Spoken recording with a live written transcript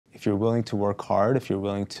if you're willing to work hard, if you're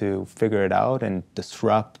willing to figure it out and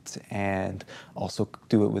disrupt and also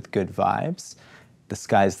do it with good vibes, the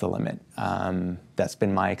sky's the limit. That's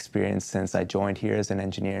been my experience since I joined here as an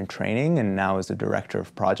engineer in training and now as a director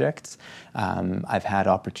of projects. I've had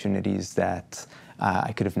opportunities that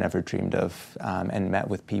I could have never dreamed of and met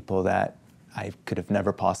with people that I could have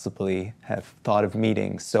never possibly have thought of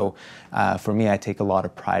meeting. So for me, I take a lot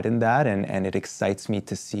of pride in that, and it excites me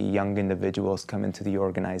to see young individuals come into the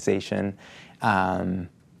organization and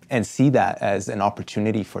see that as an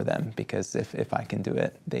opportunity for them, because if I can do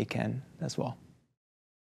it, they can as well.